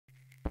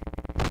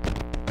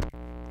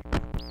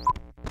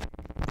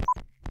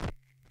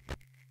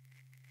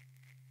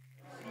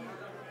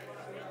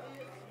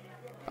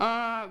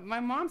my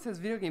mom says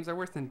video games are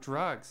worse than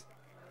drugs.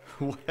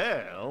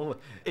 Well,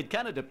 it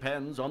kind of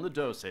depends on the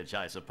dosage,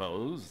 I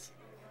suppose.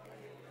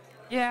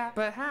 Yeah,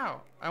 but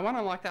how? I want to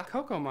unlock that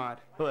Coco mod.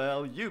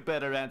 Well, you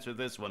better answer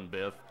this one,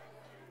 Biff.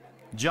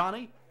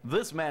 Johnny,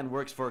 this man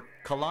works for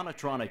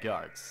Colonatronic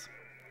Arts.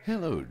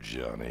 Hello,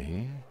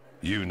 Johnny.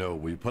 You know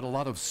we put a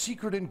lot of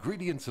secret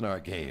ingredients in our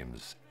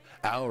games.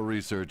 Our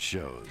research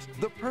shows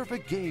the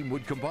perfect game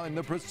would combine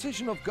the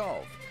precision of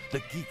golf,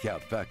 the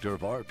geek-out factor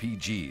of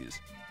RPGs,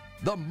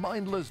 the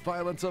mindless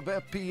violence of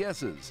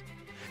FPSs,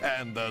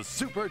 and the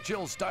super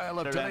chill style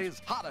of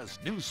today's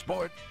hottest new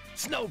sport,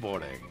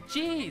 snowboarding.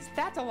 Jeez,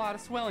 that's a lot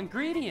of swell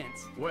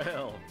ingredients.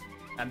 Well,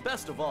 and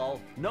best of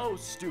all, no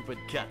stupid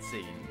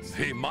cutscenes.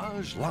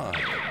 EMAG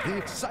Live, the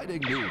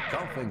exciting new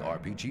golfing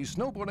RPG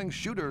snowboarding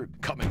shooter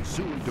coming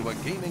soon to a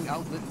gaming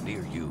outlet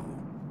near you.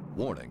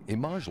 Warning,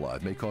 EMAG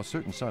Live may cause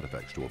certain side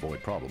effects. To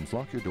avoid problems,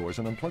 lock your doors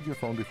and unplug your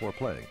phone before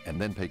playing, and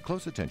then pay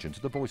close attention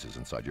to the voices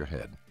inside your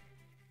head.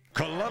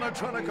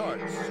 Colonatronic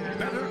Arts,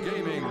 better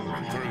gaming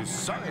through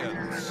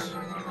science.